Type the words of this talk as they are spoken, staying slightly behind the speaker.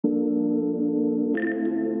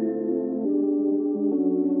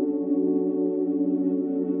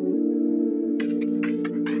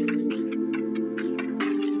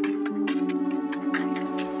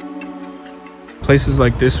Places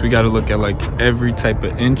like this, we got to look at like every type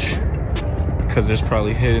of inch, because there's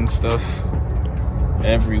probably hidden stuff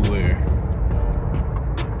everywhere.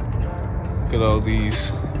 Look at all these.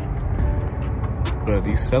 What are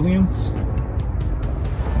these, celliums?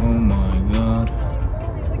 Oh my god.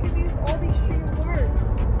 Look at these, all these string of hearts.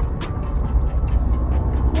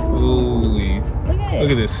 Holy. Look Look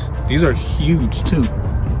at this. These are huge too.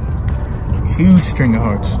 Huge string of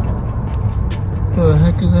hearts. What the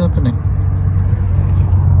heck is happening?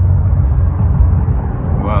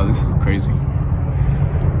 Wow, this is crazy.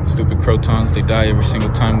 Stupid crotons, they die every single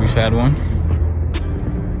time we've had one.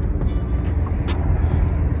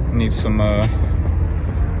 Need some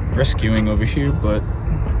rescuing over here, but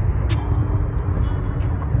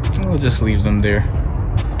we'll just leave them there.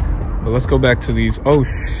 But let's go back to these. Oh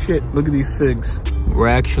shit, look at these figs. We're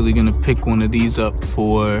actually gonna pick one of these up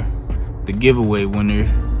for the giveaway winner.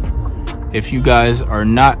 If you guys are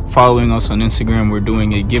not following us on Instagram, we're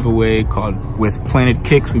doing a giveaway called With Planet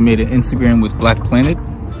Kicks. We made an Instagram with Black Planet,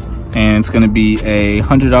 and it's gonna be a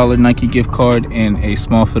 $100 Nike gift card and a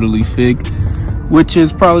small fiddle leaf fig, which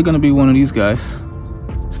is probably gonna be one of these guys.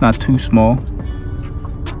 It's not too small.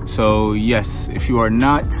 So yes, if you are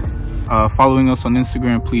not following us on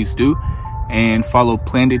Instagram, please do. And follow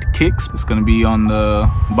Planet Kicks. It's gonna be on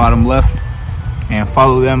the bottom left. And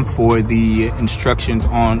follow them for the instructions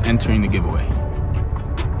on entering the giveaway.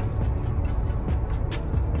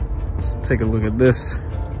 Let's take a look at this.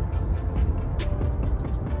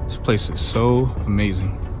 This place is so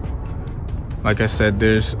amazing. Like I said,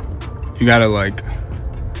 you gotta like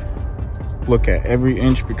look at every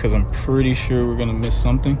inch, because I'm pretty sure we're gonna miss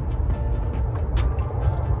something.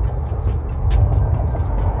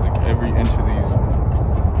 Like every inch of these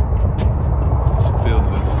is filled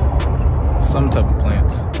with some type of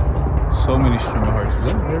plants. So many string of hearts. Is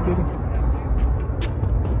that variegated?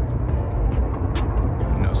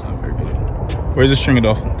 No, it's not variegated. Where's the string of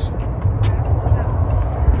dolphins?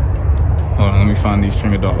 Hold on, let me find these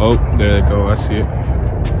string of dolphins. Oh, there they go. I see it.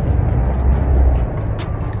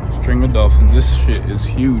 String of dolphins. This shit is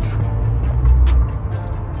huge.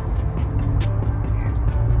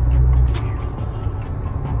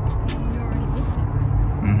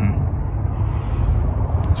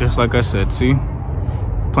 Just like I said, see?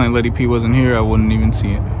 If Planet Lady P wasn't here, I wouldn't even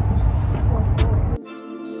see it.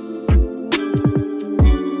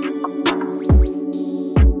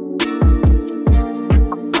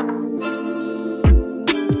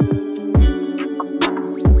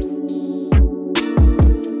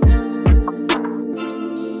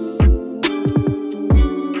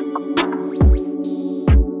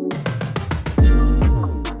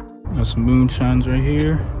 Got some moonshines right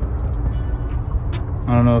here.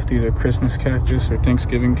 I don't know if these are Christmas cactus or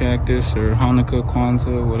Thanksgiving cactus or Hanukkah,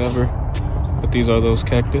 Kwanzaa, whatever. But these are those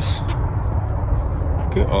cactus.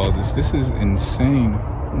 Look at all this. This is insane.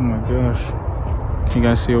 Oh my gosh. Can you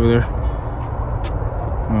guys see over there?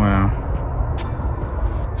 Wow.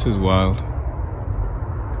 This is wild.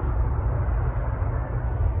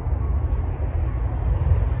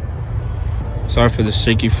 Sorry for the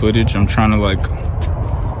shaky footage. I'm trying to like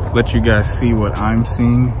let you guys see what I'm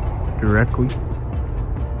seeing directly.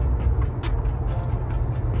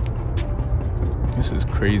 This is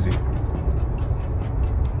crazy.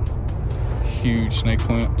 Huge snake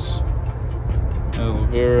plants. Aloe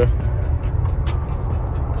vera.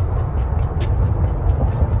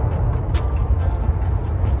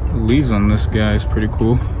 The leaves on this guy is pretty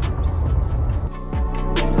cool.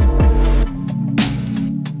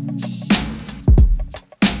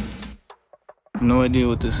 No idea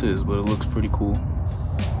what this is, but it looks pretty cool.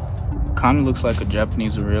 Kind of looks like a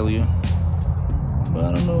Japanese Aurelia, but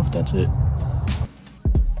I don't know if that's it.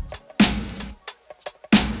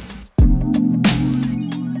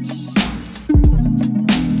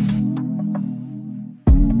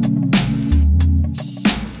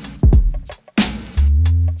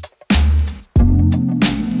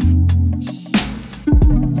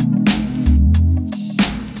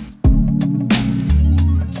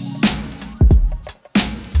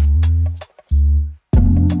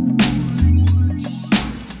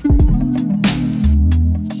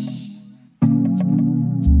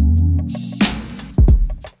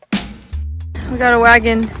 We got a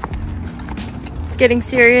wagon. It's getting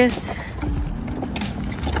serious.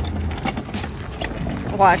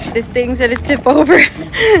 Watch, this thing's gonna tip over.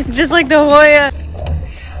 Just like the Hoya.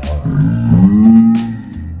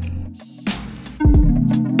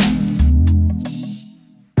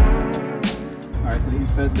 Alright, so he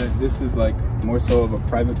said that this is like more so of a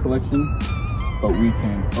private collection, but we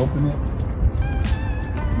can open it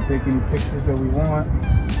and take any pictures that we want.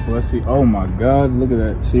 Let's see. Oh my God, look at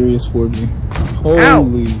that. Serious 4G. Holy. Ow.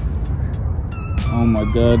 Oh my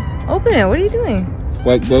God. Open it. What are you doing?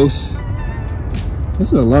 White Ghost.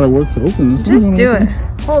 This is a lot of work to open this. Just do it.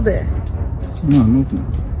 Hold it. No, I'm opening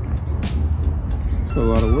it. It's a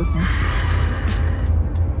lot of work, man.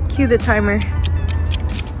 Cue the timer.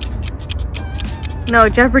 No,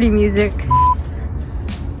 Jeopardy music. I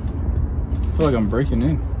feel like I'm breaking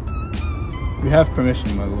in. We have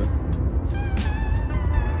permission, by the way.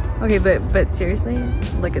 Okay, but seriously,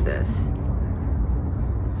 look at this.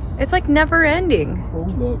 It's like never ending.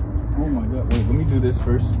 Hold up. Oh my God. Wait, let me do this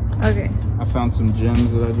first. Okay. I found some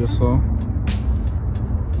gems that I just saw.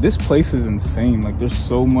 This place is insane. Like, there's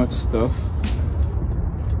so much stuff.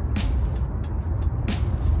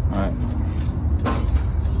 Alright.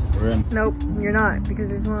 We're in. Nope, you're not,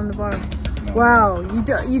 because there's one on the bottom. No. Wow,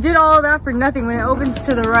 you did all of that for nothing when it opens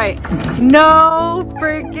to the right. No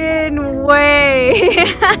freaking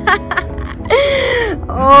way.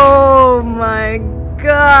 Oh my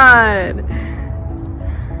God.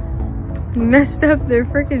 Messed up their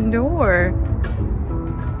freaking door.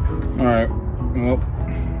 Alright, well.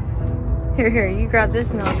 Here, you grab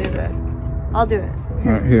this and I'll do that. I'll do it.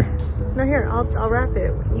 Alright, here. No, here, I'll wrap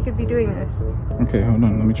it. You could be doing this. Okay, hold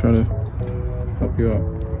on. Let me try to help you out.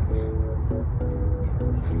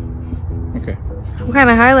 Okay. What kind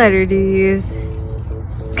of highlighter do you use?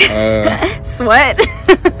 Sweat?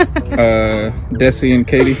 Desi and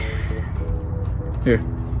Katie. Here.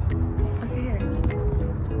 Okay, here.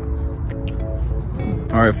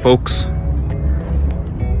 Alright, folks.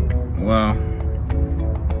 Wow.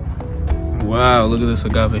 Wow, look at this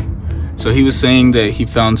agave. So he was saying that he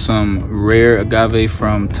found some rare agave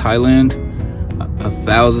from Thailand.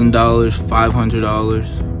 $1,000,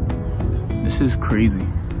 $500. This is crazy.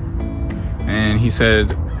 And he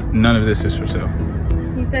said none of this is for sale.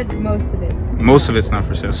 He said most of it. Most of it's not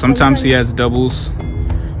for sale. Sometimes he has doubles,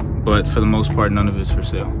 but for the most part, none of it's for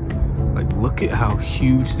sale. Like, look at how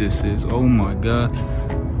huge this is. Oh my God.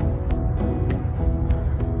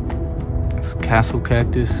 It's castle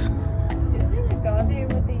cactus. Isn't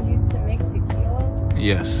agave what they use to make tequila?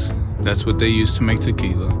 Yes, that's what they use to make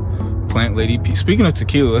tequila. Plant Lady P. Speaking of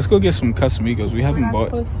tequila, let's go get some Casamigos. We haven't bought.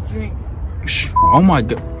 Supposed to drink. Oh my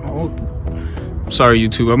God. Oh. Sorry,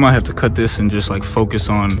 YouTube. I might have to cut this and just like focus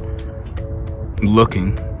on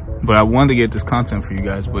looking. But I wanted to get this content for you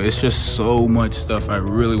guys, but it's just so much stuff I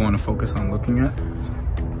really want to focus on looking at.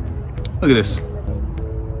 Look at this. It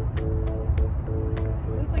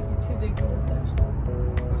looks like you're too big for this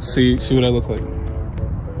section. See what I look like.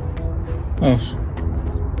 Oh.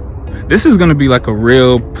 This is gonna be like a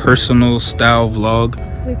real personal style vlog.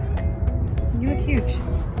 Look, you look huge.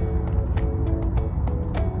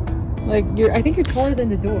 Like I think you're taller than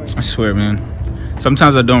the door. I swear, man.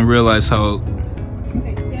 Sometimes I don't realize how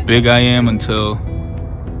big I am until.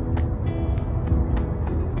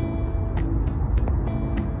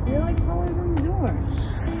 You're like taller than the door.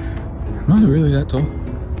 I'm not really that tall.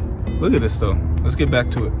 Look at this though. Let's get back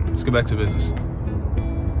to it. Let's get back to business.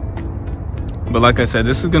 But like I said,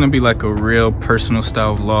 this is gonna be like a real personal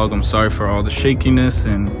style vlog. I'm sorry for all the shakiness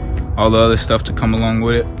and all the other stuff to come along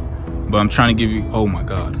with it. But I'm trying to give you, oh my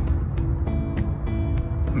God.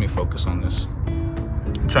 Let me focus on this.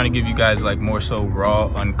 I'm trying to give you guys like more so raw,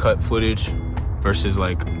 uncut footage versus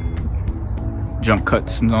like jump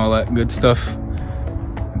cuts and all that good stuff.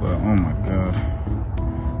 But oh my God.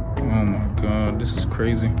 Oh my God, this is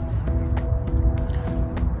crazy.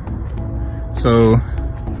 So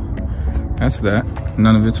that's that.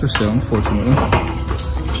 None of it's for sale, unfortunately.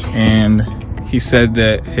 And he said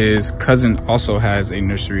that his cousin also has a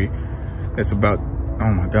nursery that's about,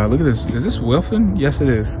 oh my God, look at this. Is this Wilfin? Yes, it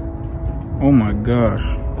is. Oh my gosh.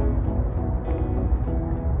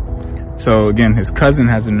 So again, his cousin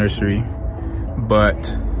has a nursery,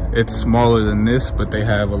 but it's smaller than this, but they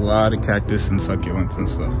have a lot of cactus and succulents and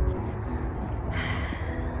stuff.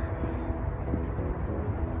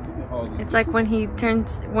 It's like when he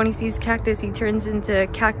sees cactus, he turns into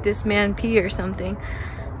Cactus Man P or something.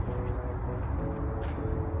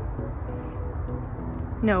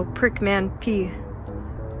 No, Prick Man P.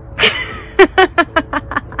 This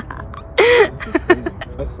is crazy.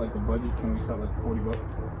 That's like a budget. Can we sell like 40 bucks?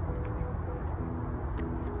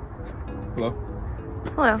 Hello?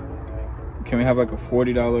 Hello. Can we have like a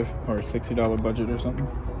 $40 or a $60 budget or something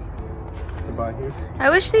to buy here? I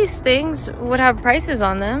wish these things would have prices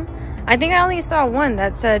on them. I think I only saw one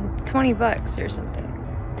that said 20 bucks or something.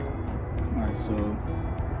 Alright, so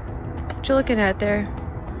What you looking at there?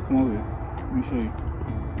 come over here. Let me show you.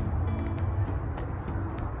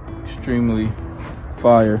 Extremely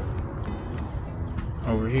fire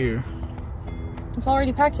over here It's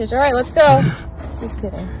already packaged. All right, let's go. Just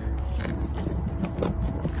kidding.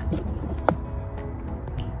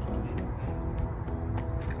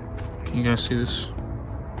 Can you guys see this?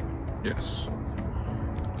 Yes.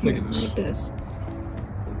 Look at this. Look at this.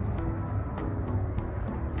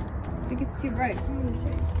 I think it's too bright.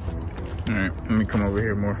 All right, let me come over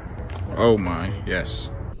here more. Oh my, yes.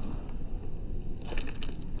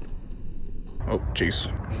 Oh, jeez.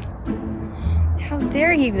 How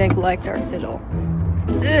dare he neglect our fiddle?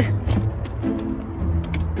 Ugh.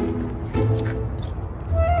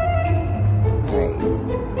 Alright,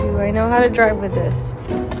 do I know how to drive with this?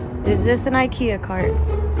 Is this an IKEA cart?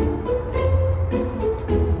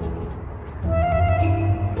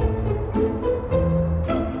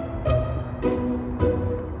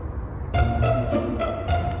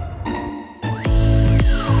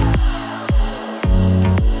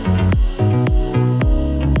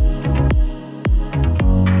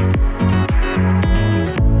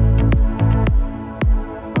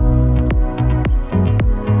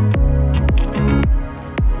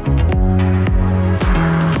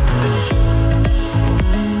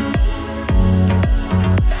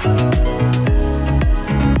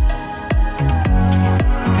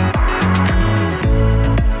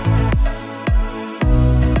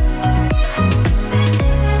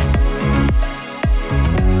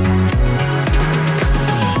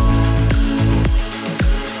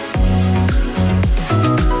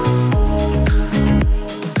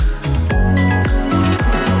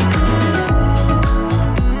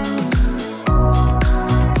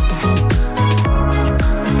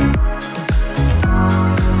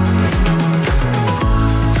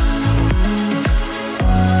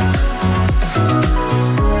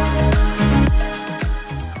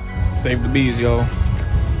 Save the bees, y'all.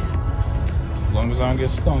 As long as I don't get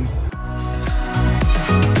stung.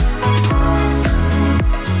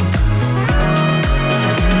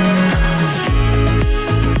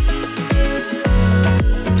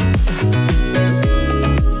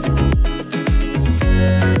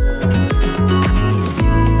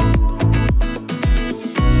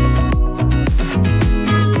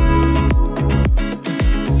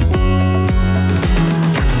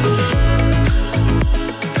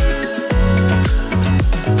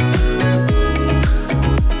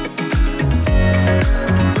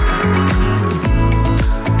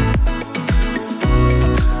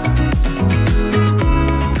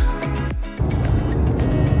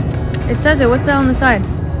 It says it. What's that on the side?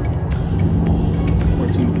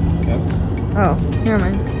 14F. Oh, never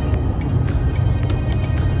mind.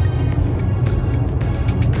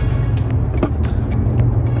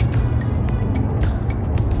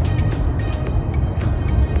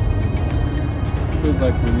 Feels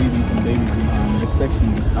like we're leaving some babies behind. This section,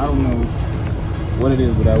 I don't know what it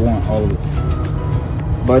is, but I want all of it.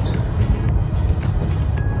 But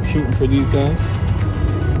we're shooting for these guys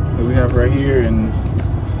that we have right here and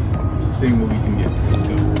seeing what we can get. Let's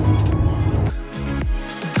go.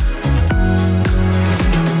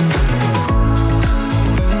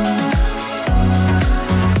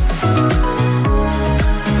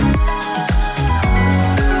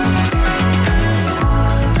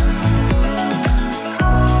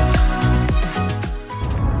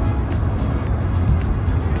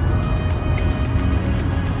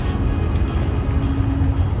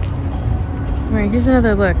 All right, here's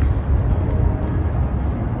another look.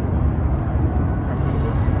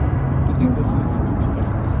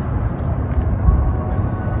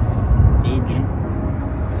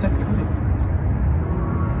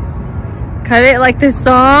 Cut it like this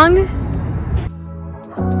song.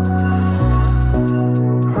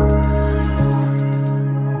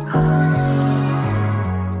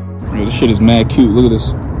 Yo, this shit is mad cute. Look at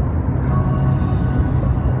this.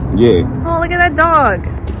 Yeah. Oh, look at that dog.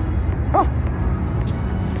 Oh.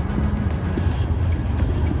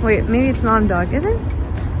 Wait, maybe it's not a dog, is it?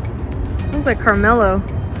 Looks like Carmelo.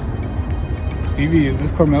 Stevie, is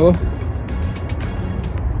this Carmelo?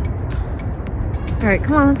 All right,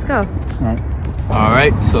 come on, let's go. All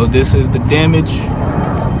right, so this is the damage.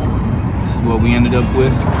 This is what we ended up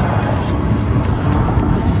with.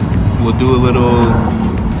 We'll do a little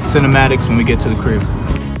cinematics when we get to the crib.